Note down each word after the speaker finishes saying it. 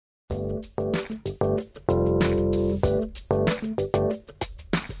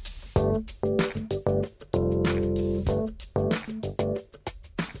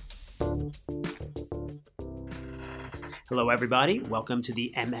everybody. Welcome to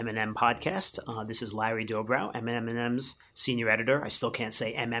the MM&M podcast. This is Larry Dobrow, MM&M's senior editor. I still can't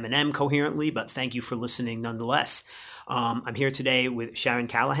say MM&M coherently, but thank you for listening nonetheless. I'm here today with Sharon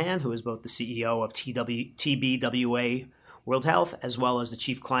Callahan, who is both the CEO of TBWA WorldHealth, as well as the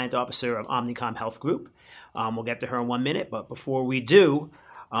Chief Client Officer of Omnicom Health Group. We'll get to her in 1 minute, but before we do,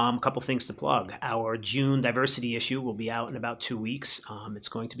 a couple things to plug. Our June diversity issue will be out in about 2 weeks. It's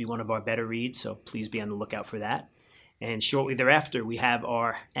going to be one of our better reads, so please be on the lookout for that. And shortly thereafter, we have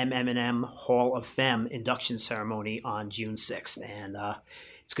our MM&M Hall of Femme induction ceremony on June 6th. And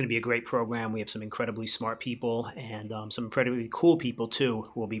it's going to be a great program. We have some incredibly smart people and some incredibly cool people, too,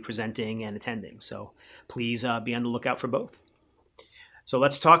 who will be presenting and attending. So please be on the lookout for both. So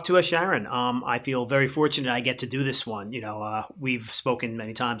let's talk to Sharon. I feel very fortunate I get to do this one. We've spoken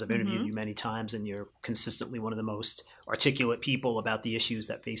many times. I've interviewed you many times, and you're consistently one of the most articulate people about the issues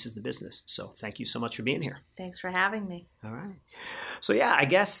that faces the business. So thank you so much for being here. Thanks for having me. All right. So yeah, I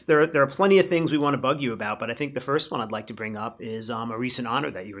guess there are plenty of things we want to bug you about, but I think the first one I'd like to bring up is a recent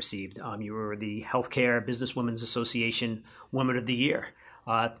honor that you received. You were the Healthcare Businesswomen's Association Woman of the Year.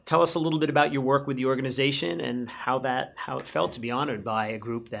 Tell us a little bit about your work with the organization and how it felt to be honored by a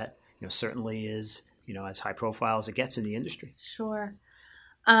group that certainly is as high profile as it gets in the industry. Sure.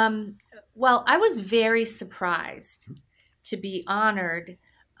 Well, I was very surprised to be honored.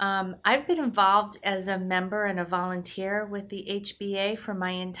 I've been involved as a member and a volunteer with the HBA for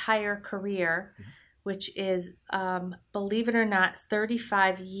my entire career, which is, believe it or not,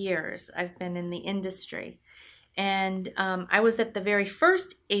 35 years I've been in the industry. And I was at the very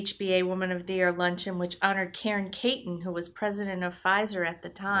first HBA Woman of the Year luncheon, which honored Karen Caton, who was president of Pfizer at the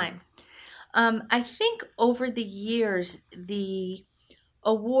time. I think over the years, the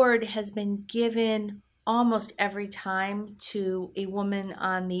award has been given almost every time to a woman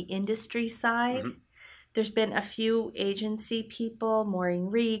on the industry side. Mm-hmm. There's been a few agency people, Maureen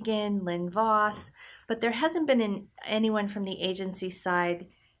Regan, Lynn Voss, but there hasn't been anyone from the agency side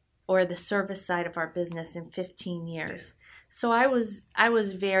or the service side of our business in 15 years. So I was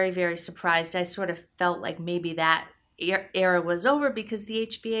very, very surprised. I sort of felt like maybe that era was over because the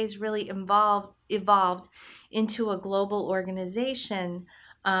HBA's really evolved into a global organization.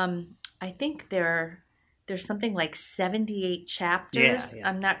 I think there's something like 78 chapters. Yeah.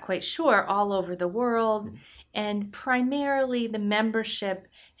 I'm not quite sure, all over the world. Mm-hmm. And primarily the membership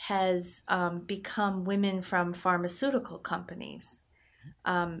has become women from pharmaceutical companies.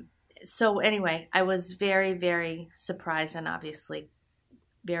 So anyway, I was very, very surprised and obviously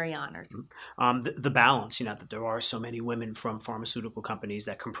very honored. The balance, that there are so many women from pharmaceutical companies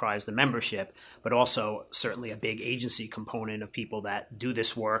that comprise the membership, but also certainly a big agency component of people that do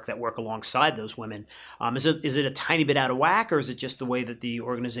this work, that work alongside those women. Is it a tiny bit out of whack, or is it just the way that the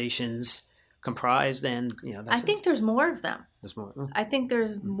organization's comprised? And I think there's more of them. There's more. I think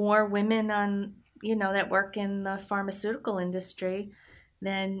there's more women on that work in the pharmaceutical industry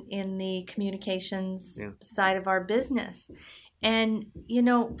than in the communications side of our business. And,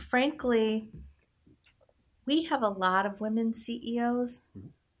 frankly, we have a lot of women CEOs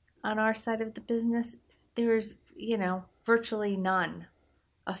on our side of the business. There's, virtually none,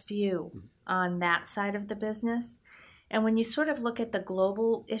 a few on that side of the business. And when you sort of look at the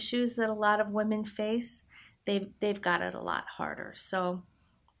global issues that a lot of women face, they've got it a lot harder. So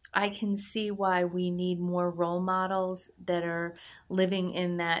I can see why we need more role models that are living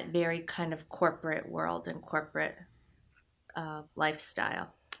in that very kind of corporate world and corporate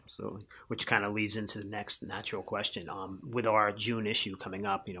lifestyle. Absolutely. Which kind of leads into the next natural question. With our June issue coming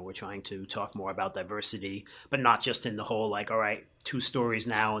up, we're trying to talk more about diversity, but not just in the whole, all right, 2 stories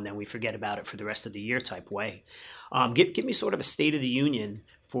now and then we forget about it for the rest of the year type way. Give me sort of a state of the union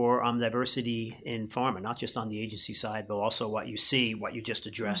for diversity in pharma, not just on the agency side, but also what you just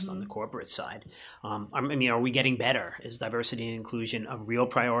addressed on the corporate side. Are we getting better? Is diversity and inclusion a real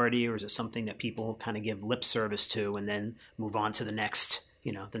priority, or is it something that people kind of give lip service to and then move on to the next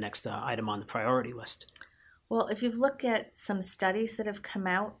item on the priority list? Well, if you've looked at some studies that have come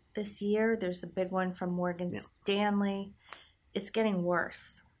out this year, there's a big one from Morgan Stanley. It's getting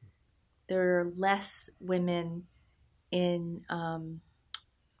worse. There are less women in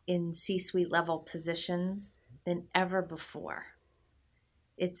C-suite level positions than ever before.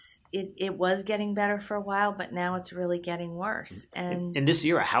 It was getting better for a while, but now it's really getting worse. And in this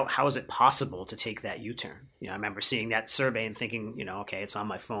era, how is it possible to take that U-turn? I remember seeing that survey and thinking, okay, it's on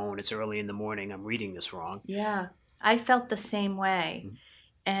my phone, it's early in the morning, I'm reading this wrong. Yeah, I felt the same way. Mm-hmm.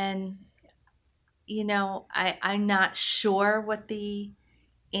 And, I'm not sure what the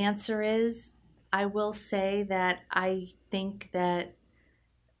answer is. I will say that I think that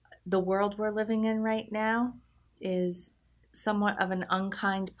the world we're living in right now is somewhat of an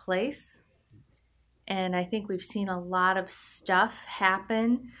unkind place. And I think we've seen a lot of stuff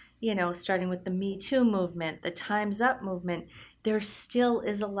happen, starting with the Me Too movement, the Time's Up movement. There still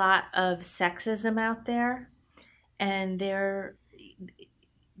is a lot of sexism out there. And there's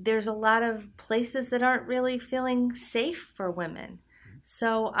a lot of places that aren't really feeling safe for women.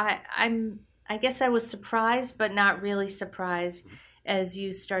 So I guess I was surprised, but not really surprised as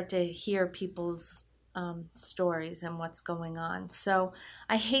you start to hear people's stories and what's going on. So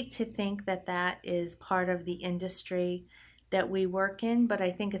I hate to think that is part of the industry that we work in, but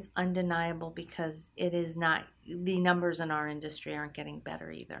I think it's undeniable because it is not. The numbers in our industry aren't getting better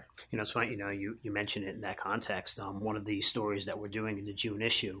either. It's funny, you mentioned it in that context. One of the stories that we're doing in the June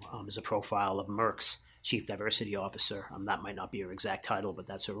issue is a profile of Merck's Chief Diversity Officer. That might not be her exact title, but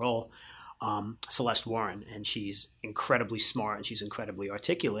that's her role. Celeste Warren, and she's incredibly smart and she's incredibly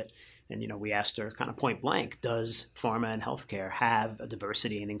articulate. And, we asked her kind of point blank, does pharma and healthcare have a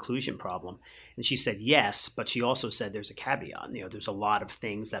diversity and inclusion problem? And she said yes, but she also said there's a caveat. There's a lot of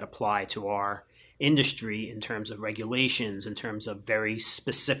things that apply to our industry in terms of regulations, in terms of very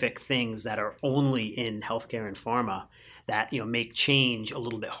specific things that are only in healthcare and pharma that make change a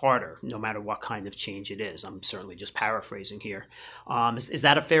little bit harder, no matter what kind of change it is. I'm certainly just paraphrasing here. Is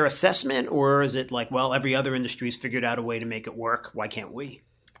that a fair assessment, or is it like, well, every other industry's figured out a way to make it work? Why can't we?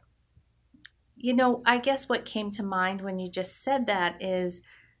 I guess what came to mind when you just said that is,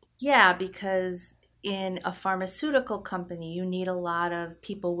 yeah, because in a pharmaceutical company, you need a lot of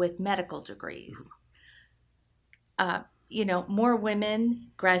people with medical degrees. More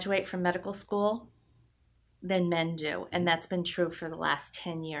women graduate from medical school than men do, and that's been true for the last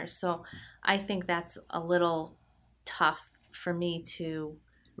 10 years. So I think that's a little tough for me to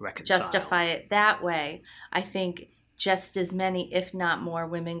justify it that way. I think just as many, if not more,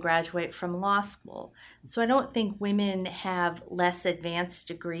 women graduate from law school. So I don't think women have less advanced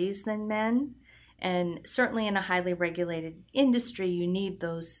degrees than men. And certainly in a highly regulated industry, you need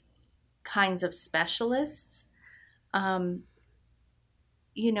those kinds of specialists.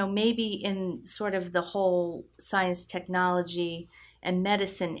 Maybe in sort of the whole science, technology, and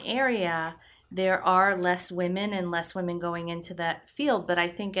medicine area, there are less women and less women going into that field. But I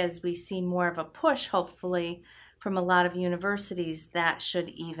think as we see more of a push, hopefully, from a lot of universities, that should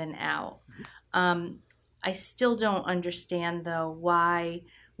even out. I still don't understand, though, why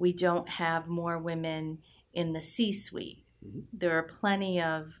we don't have more women in the C-suite. There are plenty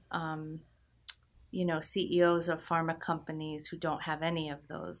of, CEOs of pharma companies who don't have any of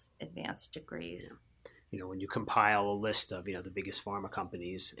those advanced degrees. When you compile a list of, the biggest pharma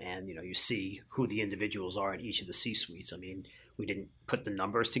companies and, you see who the individuals are in each of the C-suites. We didn't put the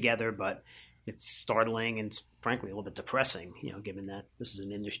numbers together, but it's startling and frankly a little bit depressing, given that this is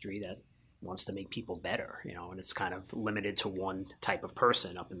an industry that wants to make people better, and it's kind of limited to one type of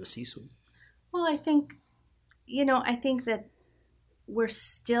person up in the C-suite. Well, I think that we're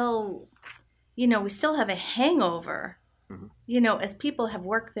still, we still have a hangover, as people have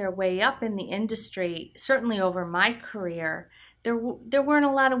worked their way up in the industry. Certainly over my career, there weren't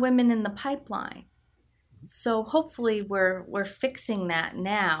a lot of women in the pipeline. So hopefully we're fixing that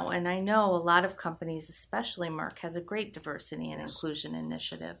now. And I know a lot of companies, especially Merck, has a great diversity and inclusion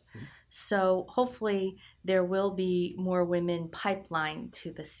initiative. So hopefully there will be more women pipelined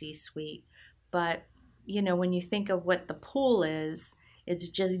to the C-suite. But, when you think of what the pool is, it's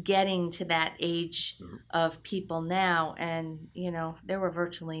just getting to that age of people now. And, there were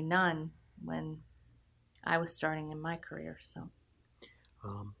virtually none when I was starting in my career. So.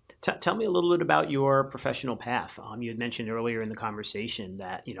 Tell me a little bit about your professional path. You had mentioned earlier in the conversation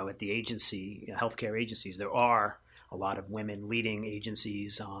that, at the agency, healthcare agencies, there are a lot of women leading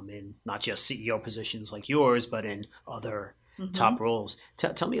agencies in not just CEO positions like yours, but in other top roles.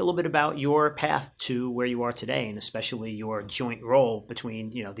 Tell me a little bit about your path to where you are today, and especially your joint role between,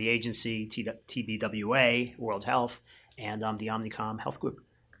 the agency, TBWA WorldHealth, and the Omnicom Health Group.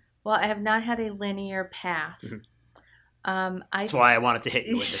 Well, I have not had a linear path. That's why I wanted to hit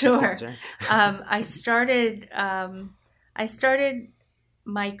you with this. Sure. Of course, right? I started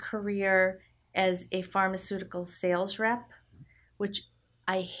my career as a pharmaceutical sales rep, which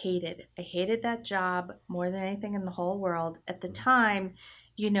I hated. I hated that job more than anything in the whole world. At the time,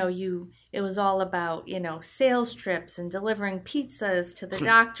 it was all about, sales trips and delivering pizzas to the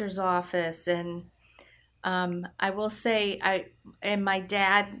doctor's office. And I will say, my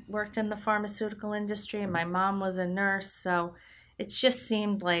dad worked in the pharmaceutical industry and my mom was a nurse. So it just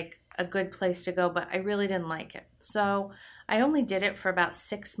seemed like a good place to go, but I really didn't like it. So I only did it for about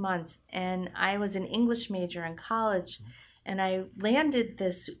 6 months, and I was an English major in college, and I landed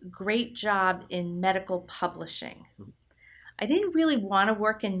this great job in medical publishing. I didn't really want to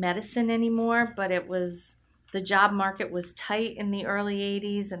work in medicine anymore, but the job market was tight in the early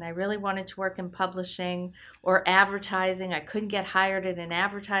 80s, and I really wanted to work in publishing or advertising. I couldn't get hired at an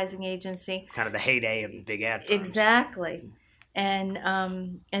advertising agency. Kind of the heyday of the big ad firms. Exactly.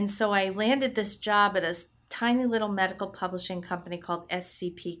 And so I landed this job at a tiny little medical publishing company called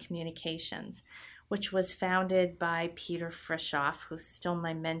SCP Communications, which was founded by Peter Frischoff, who's still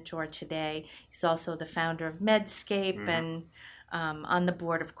my mentor today. He's also the founder of Medscape and on the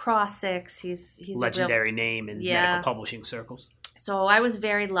board of Crossix. He's legendary a name in medical publishing circles. So I was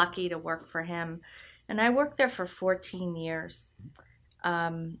very lucky to work for him, and I worked there for 14 years.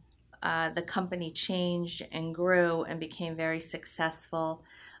 The company changed and grew and became very successful.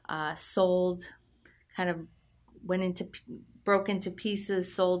 Sold, kind of broke into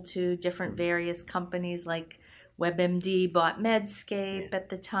pieces, sold to different various companies, like WebMD bought Medscape at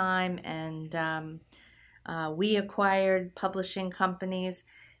the time, and we acquired publishing companies.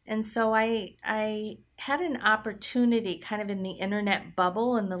 And so I had an opportunity kind of in the internet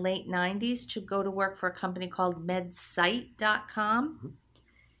bubble in the late 90s to go to work for a company called medsite.com.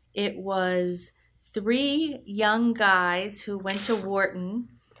 It was 3 young guys who went to Wharton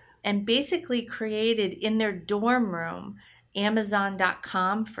and basically created in their dorm room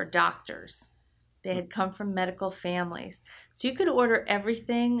Amazon.com for doctors. They had come from medical families. So you could order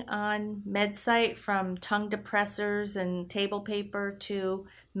everything on MedSite, from tongue depressors and table paper to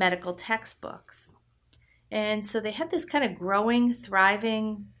medical textbooks. And so they had this kind of growing,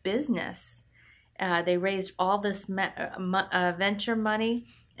 thriving business. They raised all this venture money,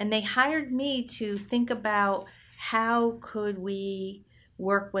 and they hired me to think about how could we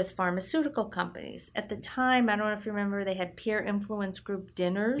work with pharmaceutical companies. At the time, I don't know if you remember, they had peer influence group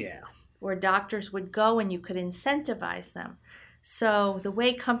dinners where doctors would go and you could incentivize them. So the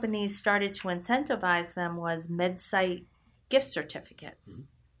way companies started to incentivize them was MedSite gift certificates.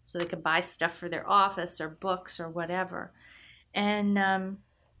 So they could buy stuff for their office or books or whatever. And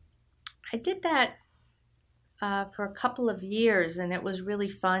I did that for a couple of years, and it was really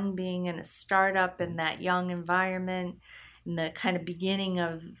fun being in a startup in that young environment, in the kind of beginning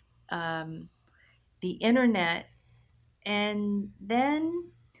of the internet. And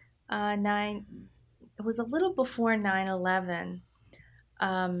then it was a little before 9/11.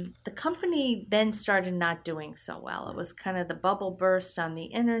 The company then started not doing so well. It was kind of the bubble burst on the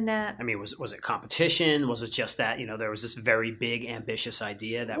internet. I mean, was it competition? Was it just that, there was this very big, ambitious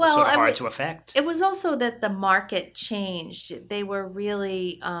idea that was sort of hard to affect? It was also that the market changed. They were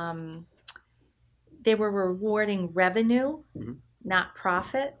really, they were rewarding revenue, not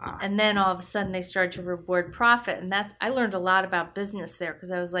profit. And then all of a sudden they started to reward profit. And I learned a lot about business there,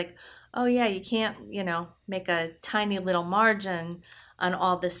 because I was like, oh yeah, you can't, make a tiny little margin on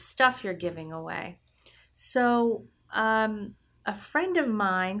all this stuff you're giving away. So a friend of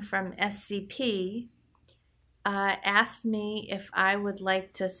mine from SCP asked me if I would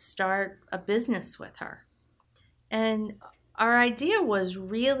like to start a business with her. And our idea was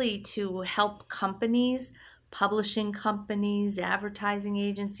really to help companies, publishing companies, advertising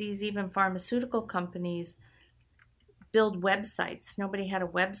agencies, even pharmaceutical companies, build websites. Nobody had a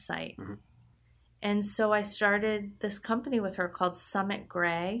website. And so I started this company with her called Summit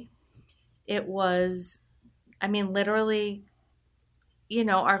Gray. It was, literally,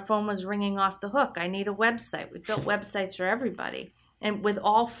 our phone was ringing off the hook. I need a website. We built websites for everybody, and with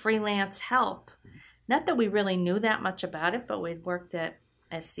all freelance help. Not that we really knew that much about it, but we'd worked at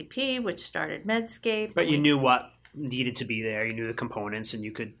SCP, which started Medscape. But you knew what needed to be there. You knew the components, and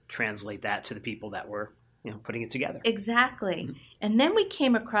you could translate that to the people that were putting it together. Exactly. And then we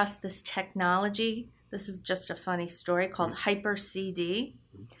came across this technology. This is just a funny story, called Hyper CD.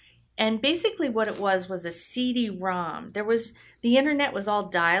 And basically what it was a CD-ROM. The internet was all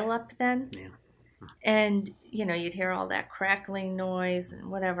dial-up then. And, you'd hear all that crackling noise and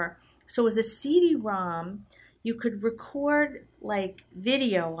whatever. So it was a CD-ROM. You could record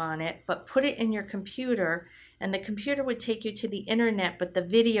video on it, but put it in your computer, and the computer would take you to the internet, but the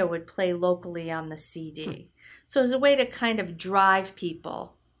video would play locally on the CD. So it was a way to kind of drive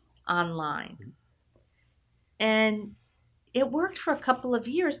people online. And it worked for a couple of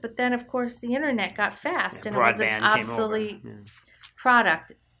years, but then, of course, the internet got fast, and it was an obsolete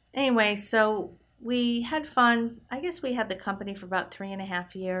product. Anyway, so we had fun. I guess we had the company for about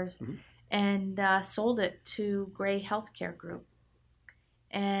 3.5 years, and sold it to Gray Healthcare Group.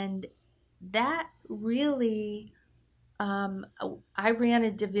 And that really, I ran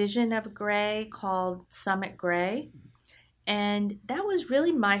a division of Gray called Summit Gray, and that was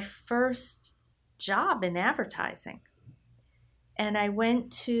really my first job in advertising. And I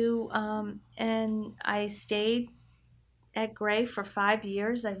went to, and I stayed at Gray for 5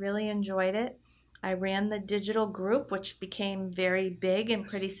 years. I really enjoyed it. I ran the digital group, which became very big and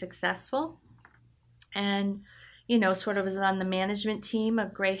pretty successful. And, sort of was on the management team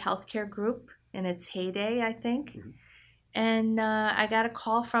of Gray Healthcare Group in its heyday, I think. Mm-hmm. And I got a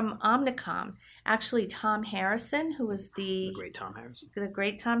call from Omnicom. Actually, Tom Harrison, who was the great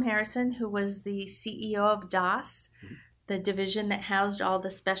Tom Harrison, who was the CEO of DOS, mm-hmm. the division that housed all the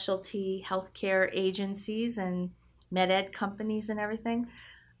specialty healthcare agencies and med ed companies and everything.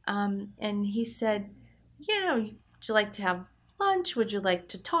 And he said, would you like to have lunch? Would you like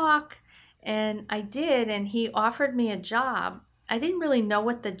to talk? And I did, and he offered me a job. I didn't really know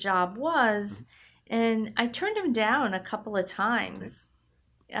what the job was. Mm-hmm. And I turned him down a couple of times.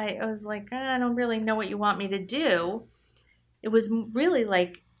 I was like, I don't really know what you want me to do. It was really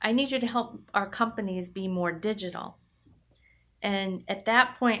like, I need you to help our companies be more digital. And at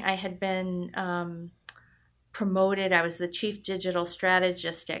that point, I had been promoted. I was the chief digital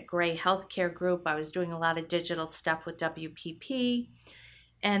strategist at Gray Healthcare Group. I was doing a lot of digital stuff with WPP.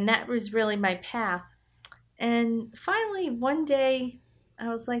 And that was really my path. And finally, one day, I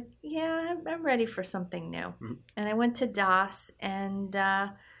was like, I'm ready for something new. Mm-hmm. And I went to DOS, and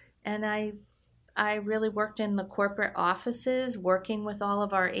I really worked in the corporate offices, working with all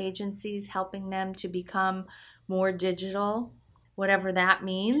of our agencies, helping them to become more digital, whatever that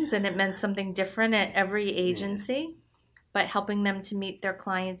means. And it meant something different at every agency, but helping them to meet their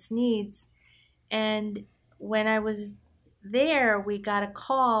clients' needs. And when I was there, we got a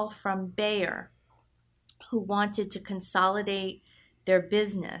call from Bayer, who wanted to consolidate their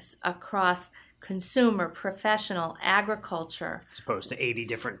business across consumer, professional, agriculture. As opposed to 80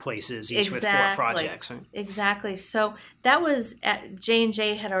 different places, each with 4 projects. Right? Exactly. So that was,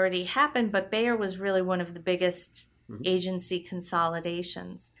 J&J had already happened, but Bayer was really one of the biggest mm-hmm. agency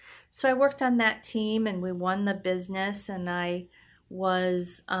consolidations. So I worked on that team, and we won the business, and I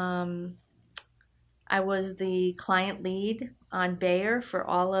was the client lead on Bayer for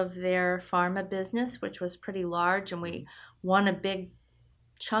all of their pharma business, which was pretty large, and we won a big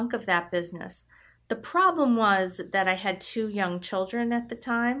chunk of that business. The problem was that I had 2 young children at the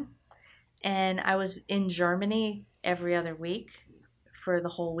time, and I was in Germany every other week for the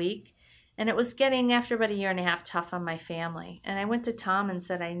whole week. And it was getting, after about a year and a half, tough on my family. And I went to Tom and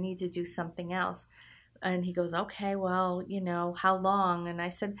said, I need to do something else. And he goes, okay, well, how long? And I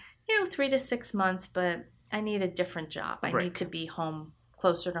said, 3 to 6 months, but I need a different job. I need to be home,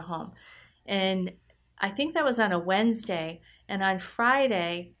 closer to home. And I think that was on a Wednesday. And on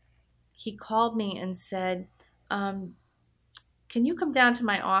Friday, he called me and said, can you come down to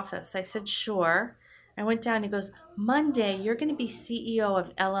my office? I said, sure. I went down. He goes, Monday, you're going to be CEO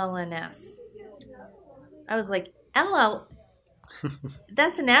of LL&S. I was like,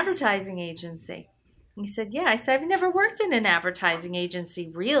 that's an advertising agency. He said, yeah. I said, I've never worked in an advertising agency,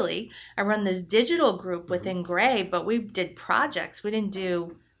 really. I run this digital group within Gray, but we did projects. We didn't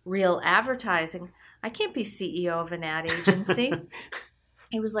do real advertising. I can't be CEO of an ad agency.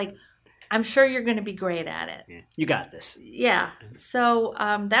 He was like, I'm sure you're going to be great at it. Yeah, you got this. Yeah. So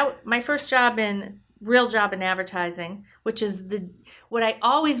that my first real job in advertising, which is what I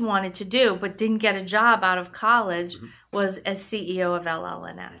always wanted to do, but didn't get a job out of college, was as CEO of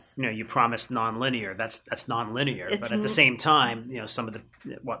LL&S. You promised nonlinear. That's nonlinear. But at the same time, some of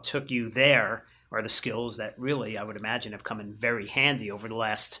what took you there are the skills that really, I would imagine, have come in very handy over the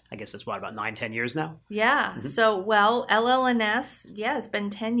last, I guess it's about 9-10 years now? Yeah. Mm-hmm. So, LL&S, it's been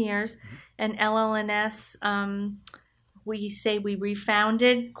 10 years. Mm-hmm. And LL&S, we say we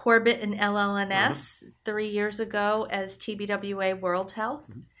refounded Corbett and LL&S 3 years ago as TBWA WorldHealth.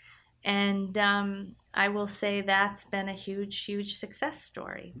 Mm-hmm. And I will say that's been a huge, huge success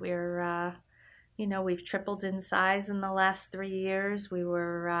story. We're, we've tripled in size in the last 3 years. We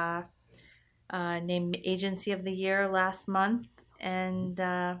were named Agency of the Year last month, and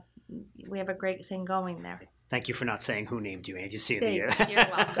we have a great thing going there. Thank you for not saying who named you Agency of the Year. You're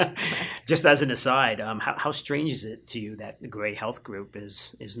welcome. Just as an aside, how strange is it to you that the Gray Health Group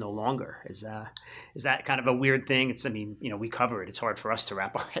is no longer? Is that kind of a weird thing? We cover it. It's hard for us to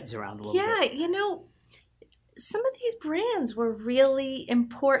wrap our heads around a little bit. Yeah, some of these brands were really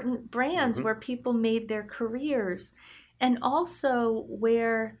important brands where people made their careers, and also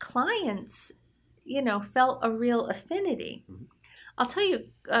where clients, felt a real affinity. Mm-hmm. I'll tell you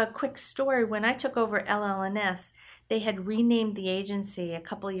a quick story. When I took over LL&S, they had renamed the agency a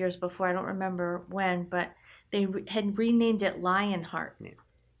couple of years before. I don't remember when, but they had renamed it Lionheart. Yeah.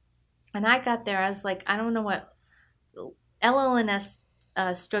 And I got there. I was like, I don't know what LL&S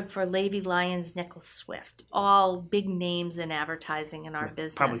stood for Levy, Lyons, Nichols, Swift, all big names in advertising in our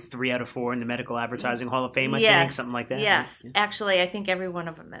business. Probably 3 out of 4 in the Medical Advertising Hall of Fame, I Yes, think, something like that. Yes, Yeah. actually, I think every one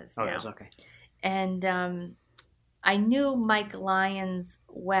of them is. Oh, now. yes, okay. And I knew Mike Lyons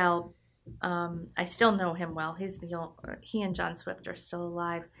well. I still know him well. He and John Swift are still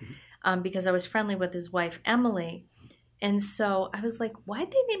alive, because I was friendly with his wife, Emily. And so I was like,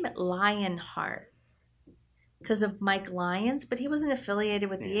 why'd they name it Lionheart? Because of Mike Lyons, but he wasn't affiliated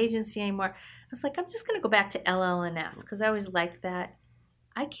with the agency anymore. I was like, I'm just going to go back to LL&S because I always liked that.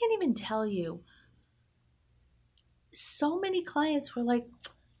 I can't even tell you. So many clients were like,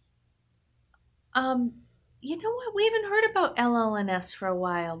 you know what? We haven't heard about LL&S for a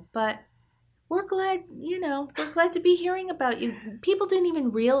while, but we're glad, we're glad to be hearing about you. People didn't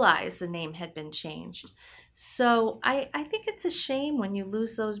even realize the name had been changed. So I think it's a shame when you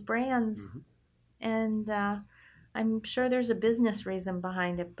lose those brands. And I'm sure there's a business reason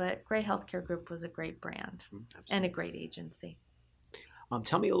behind it, but Gray Healthcare Group was a great brand and a great agency.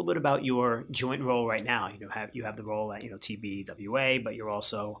 Tell me a little bit about your joint role right now. You have the role at TBWA, but you're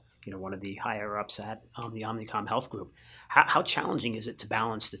also one of the higher ups at the Omnicom Health Group. How challenging is it to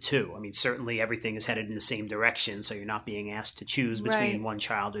balance the two? I mean, certainly everything is headed in the same direction, so you're not being asked to choose between one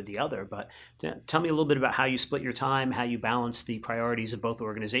child or the other. But tell me a little bit about how you split your time, how you balance the priorities of both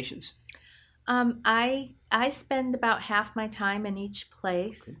organizations. I spend about half my time in each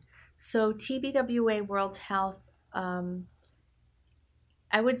place. So TBWA WorldHealth,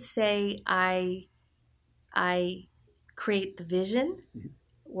 I would say I create the vision,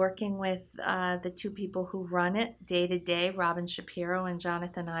 working with the two people who run it day to day, Robin Shapiro and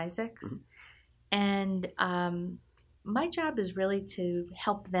Jonathan Isaacs. And my job is really to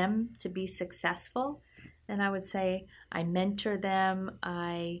help them to be successful. And I would say I mentor them.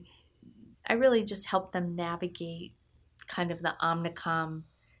 I really just help them navigate kind of the Omnicom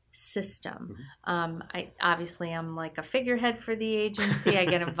system. I'm like a figurehead for the agency. I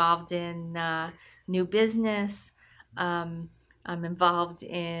get involved in new business. I'm involved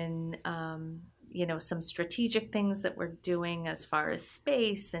in some strategic things that we're doing as far as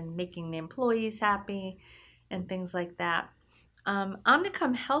space and making the employees happy and things like that.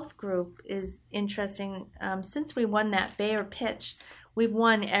 Omnicom Health Group is interesting. Since we won that Bayer pitch, we've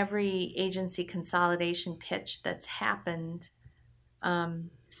won every agency consolidation pitch that's happened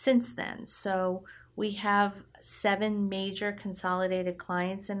since then. So we have 7 major consolidated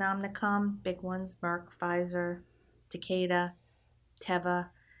clients in Omnicom, big ones, Merck, Pfizer, Takeda, Teva.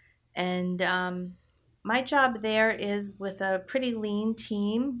 And my job there is with a pretty lean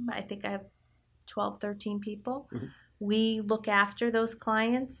team. I think I have 12, 13 people. We look after those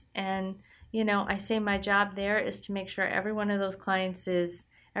clients, and I say my job there is to make sure every one of those clients is,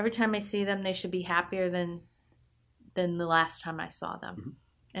 every time I see them, they should be happier than the last time I saw them.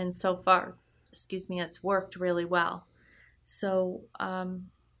 And so far, it's worked really well. So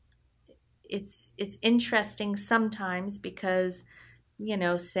it's interesting sometimes because,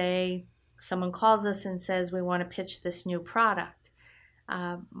 say someone calls us and says we want to pitch this new product.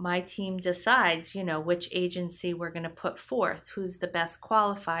 My team decides, which agency we're going to put forth, who's the best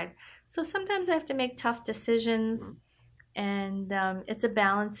qualified. So sometimes I have to make tough decisions, and it's a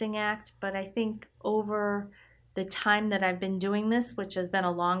balancing act. But I think over the time that I've been doing this, which has been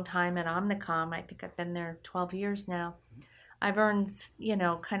a long time at Omnicom, I think I've been there 12 years now, I've earned,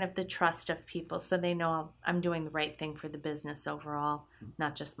 kind of the trust of people, so they know I'm doing the right thing for the business overall,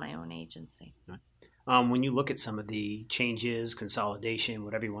 not just my own agency. When you look at some of the changes, consolidation,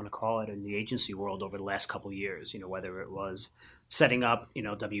 whatever you want to call it, in the agency world over the last couple of years, whether it was setting up,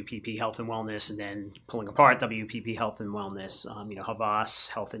 WPP Health and Wellness and then pulling apart WPP Health and Wellness, Havas,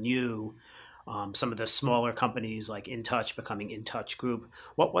 Health and You, some of the smaller companies like InTouch becoming InTouch Group.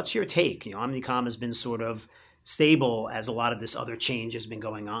 What's your take? Omnicom has been sort of stable as a lot of this other change has been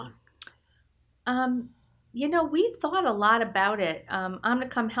going on. We thought a lot about it.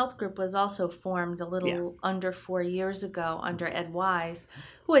 Omnicom Health Group was also formed a little under 4 years ago under Ed Wise,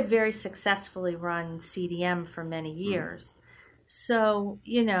 who had very successfully run CDM for many years. So,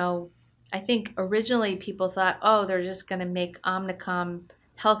 I think originally people thought, they're just going to make Omnicom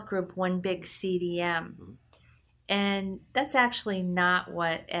Health Group one big CDM. And that's actually not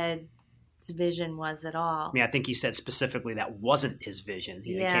what Ed's vision was at all. I mean, I think he said specifically that wasn't his vision.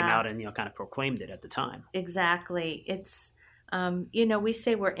 He came out and kind of proclaimed it at the time. Exactly. It's we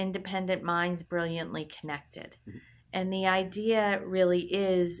say we're independent minds brilliantly connected. And the idea really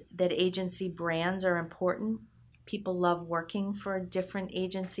is that agency brands are important. People love working for different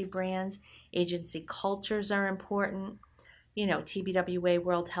agency brands. Agency cultures are important. TBWA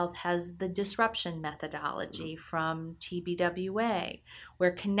WorldHealth has the disruption methodology from TBWA.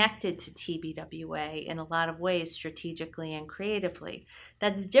 We're connected to TBWA in a lot of ways, strategically and creatively.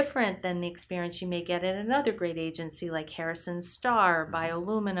 That's different than the experience you may get at another great agency like Harrison Star,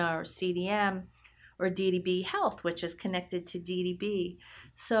 Biolumina, or CDM, or DDB Health, which is connected to DDB.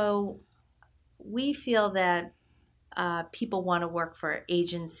 So we feel that people want to work for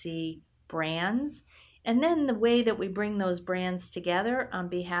agency brands. And then the way that we bring those brands together on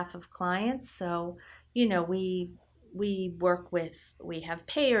behalf of clients. So, we have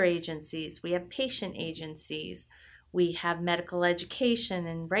payer agencies, we have patient agencies, we have medical education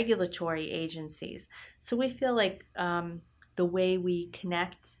and regulatory agencies. So we feel like the way we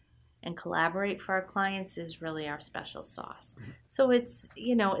connect and collaborate for our clients is really our special sauce. So it's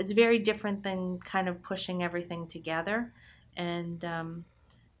very different than kind of pushing everything together. And,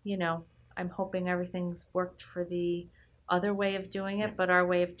 I'm hoping everything's worked for the other way of doing it, but our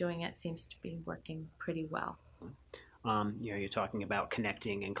way of doing it seems to be working pretty well. You're talking about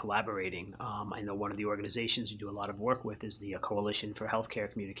connecting and collaborating. I know one of the organizations you do a lot of work with is the Coalition for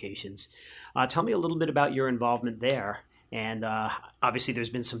Healthcare Communications. Tell me a little bit about your involvement there. And obviously, there's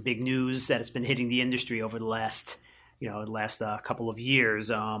been some big news that has been hitting the industry over the last couple of years.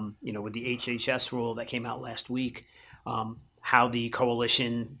 With the HHS rule that came out last week, how the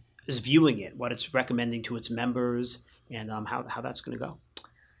coalition is viewing it, what it's recommending to its members, and how that's going to go.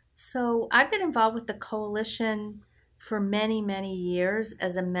 So I've been involved with the coalition for many, many years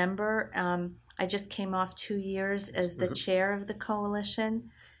as a member. I just came off 2 years as the chair of the coalition,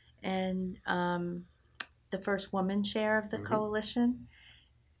 and the first woman chair of the coalition.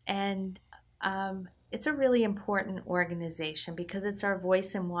 And it's a really important organization because it's our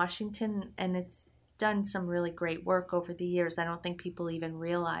voice in Washington, and it's done some really great work over the years. I don't think people even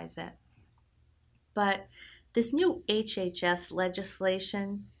realize it. But this new HHS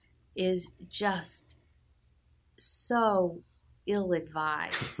legislation is just so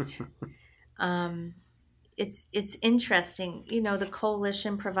ill-advised. It's interesting. The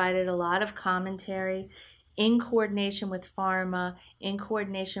coalition provided a lot of commentary in coordination with pharma, in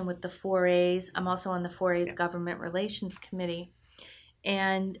coordination with the 4As. I'm also on the 4As Government Relations Committee.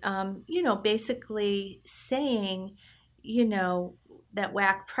 And, basically saying, that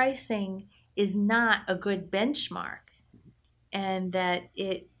WAC pricing is not a good benchmark and that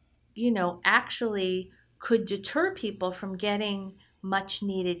it, actually could deter people from getting much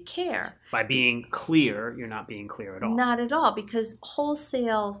needed care. By being clear, you're not being clear at all. Not at all, because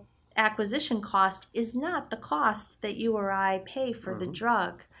wholesale acquisition cost is not the cost that you or I pay for the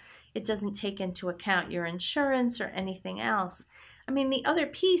drug. It doesn't take into account your insurance or anything else. I mean, the other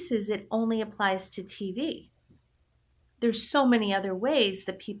piece is it only applies to TV. There's so many other ways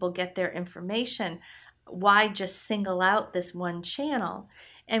that people get their information. Why just single out this one channel?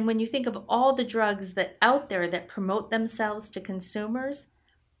 And when you think of all the drugs that out there that promote themselves to consumers,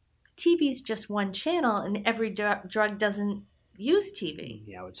 TV's just one channel, and every drug doesn't use TV.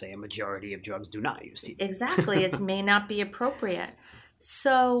 Yeah, I would say a majority of drugs do not use TV. Exactly. It may not be appropriate.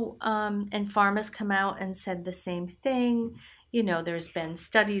 So, and pharma's come out and said the same thing. There's been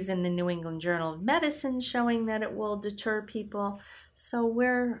studies in the New England Journal of Medicine showing that it will deter people. So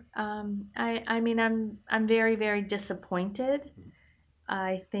I'm very, very disappointed.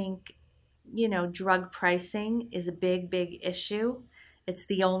 I think, drug pricing is a big, big issue. It's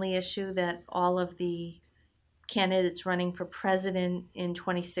the only issue that all of the candidates running for president in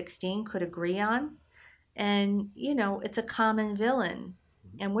 2016 could agree on. And, it's a common villain.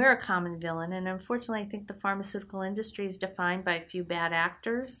 And we're a common villain. And unfortunately, I think the pharmaceutical industry is defined by a few bad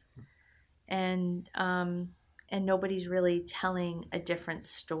actors. And nobody's really telling a different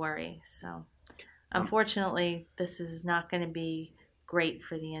story. So unfortunately, this is not going to be great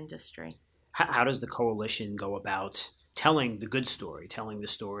for the industry. How does the coalition go about telling the good story, telling the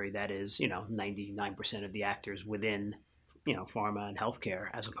story that is, 99% of the actors within pharma and healthcare,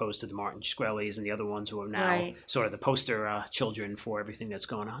 as opposed to the Martin Shkreli's and the other ones who are now sort of the poster children for everything that's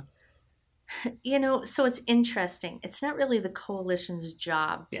going on? So it's interesting. It's not really the coalition's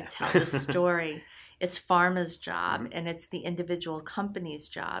job to tell the story. It's pharma's job, and it's the individual companies'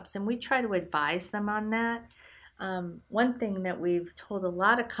 jobs. And we try to advise them on that. One thing that we've told a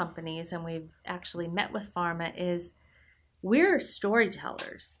lot of companies, and we've actually met with pharma, is we're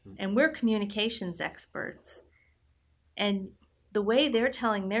storytellers and we're communications experts. And the way they're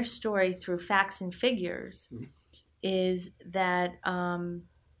telling their story through facts and figures is that,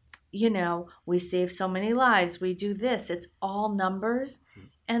 we save so many lives, we do this, it's all numbers.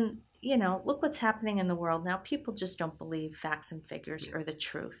 And, look what's happening in the world now. People just don't believe facts and figures or the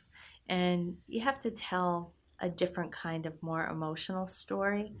truth. And you have to tell a different kind of more emotional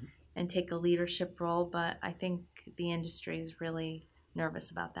story and take a leadership role. But I think the industry is really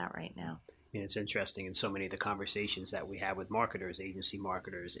nervous about that right now. And it's interesting in so many of the conversations that we have with marketers, agency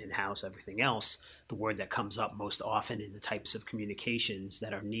marketers, in-house, everything else, the word that comes up most often in the types of communications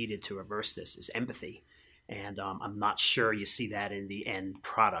that are needed to reverse this is empathy. And I'm not sure you see that in the end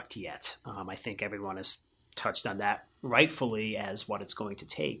product yet. I think everyone has touched on that rightfully as what it's going to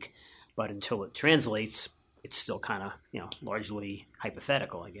take. But until it translates, it's still kind of, largely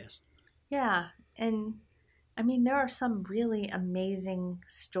hypothetical, I guess. Yeah. And I mean, there are some really amazing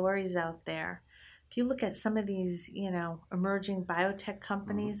stories out there. If you look at some of these, emerging biotech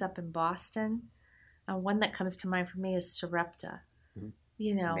companies up in Boston, one that comes to mind for me is Sarepta.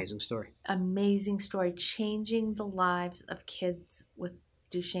 Amazing story. Amazing story, changing the lives of kids with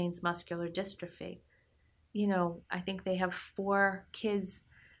Duchenne's muscular dystrophy. I think they have 4 kids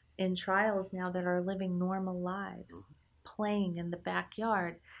in trials now that are living normal lives, playing in the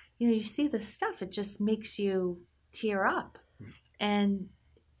backyard. You see this stuff, it just makes you tear up. And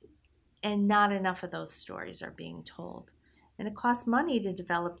not enough of those stories are being told. And it costs money to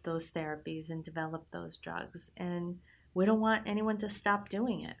develop those therapies and develop those drugs. And we don't want anyone to stop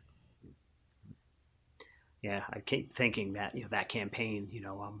doing it. Yeah, I keep thinking that, that campaign,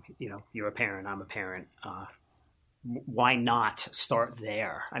 you're a parent, I'm a parent. Why not start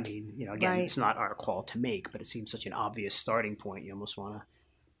there? I mean, again, It's not our call to make, but it seems such an obvious starting point. You almost want to,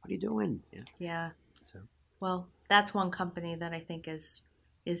 what are you doing? Yeah. So, well, that's one company that I think is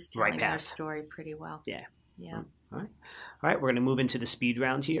telling their story pretty well. Yeah. Yeah. All right. We're going to move into the speed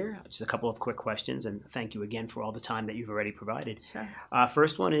round here. Just a couple of quick questions, and thank you again for all the time that you've already provided. Sure.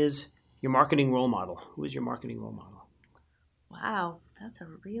 First one is your marketing role model. Who is your marketing role model? Wow, that's a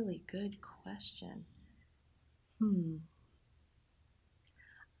really good question.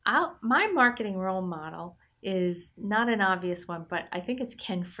 My marketing role model is not an obvious one, but I think it's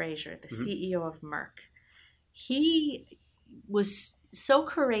Ken Frazier, the CEO of Merck. He was so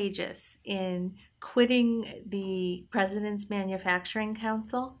courageous in quitting the President's Manufacturing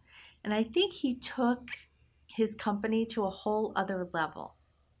Council, and I think he took his company to a whole other level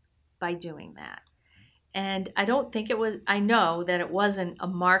by doing that. And I know that it wasn't a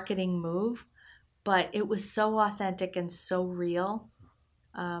marketing move, but it was so authentic and so real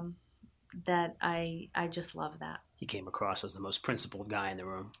that I just love that. He came across as the most principled guy in the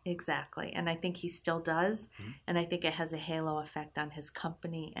room. Exactly. And I think he still does. And I think it has a halo effect on his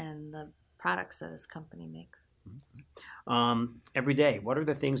company and the products that his company makes. Every day, what are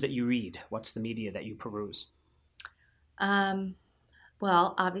the things that you read? What's the media that you peruse?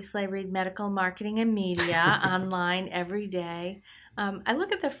 Well, obviously I read medical marketing and media online every day. I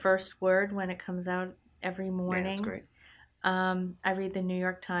look at the First Word when it comes out every morning. Yeah, that's great. I read the New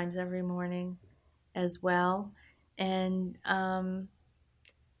York Times every morning as well. And what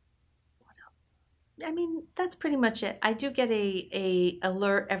else? I mean, that's pretty much it. I do get a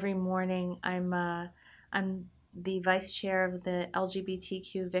alert every morning. I'm the vice chair of the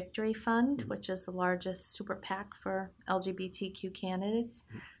LGBTQ Victory Fund, which is the largest super PAC for LGBTQ candidates.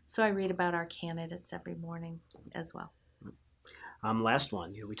 So I read about our candidates every morning as well. Last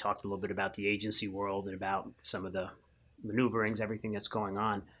one, we talked a little bit about the agency world and about some of the maneuverings, everything that's going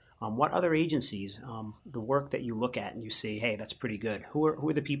on. What other agencies, the work that you look at and you see, hey, that's pretty good. Who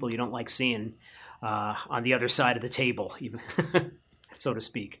are the people you don't like seeing on the other side of the table, so to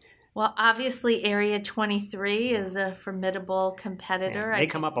speak? Well, obviously, Area 23 is a formidable competitor. Yeah, they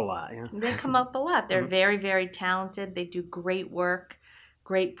come up a lot. Yeah. They come up a lot. They're very, very talented. They do great work,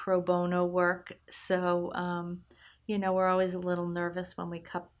 great pro bono work. So, we're always a little nervous when we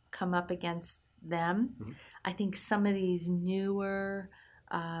come up against them. I think some of these newer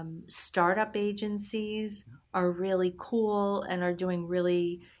startup agencies are really cool and are doing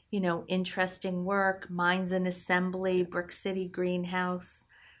really, interesting work. Minds and Assembly, Brick City Greenhouse.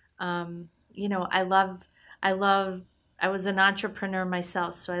 I was an entrepreneur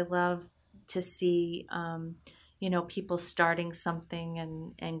myself, so I love to see, people starting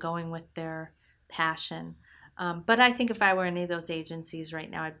something and going with their passion. But I think if I were any of those agencies right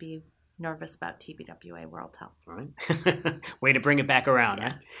now, I'd be nervous about TBWA WorldHealth. All right. Way to bring it back around. Yeah.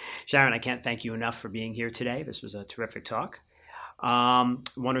 Huh? Sharon, I can't thank you enough for being here today. This was a terrific talk. One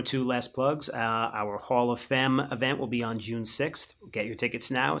or two last plugs. Our Hall of Femme event will be on June 6th. Get your tickets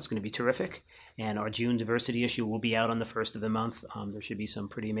now. It's going to be terrific. And our June diversity issue will be out on the 1st of the month. There should be some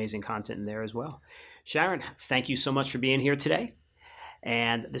pretty amazing content in there as well. Sharon, thank you so much for being here today.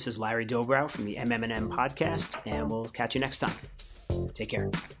 And this is Larry Dobrow from the MM&M podcast, and we'll catch you next time. Take care.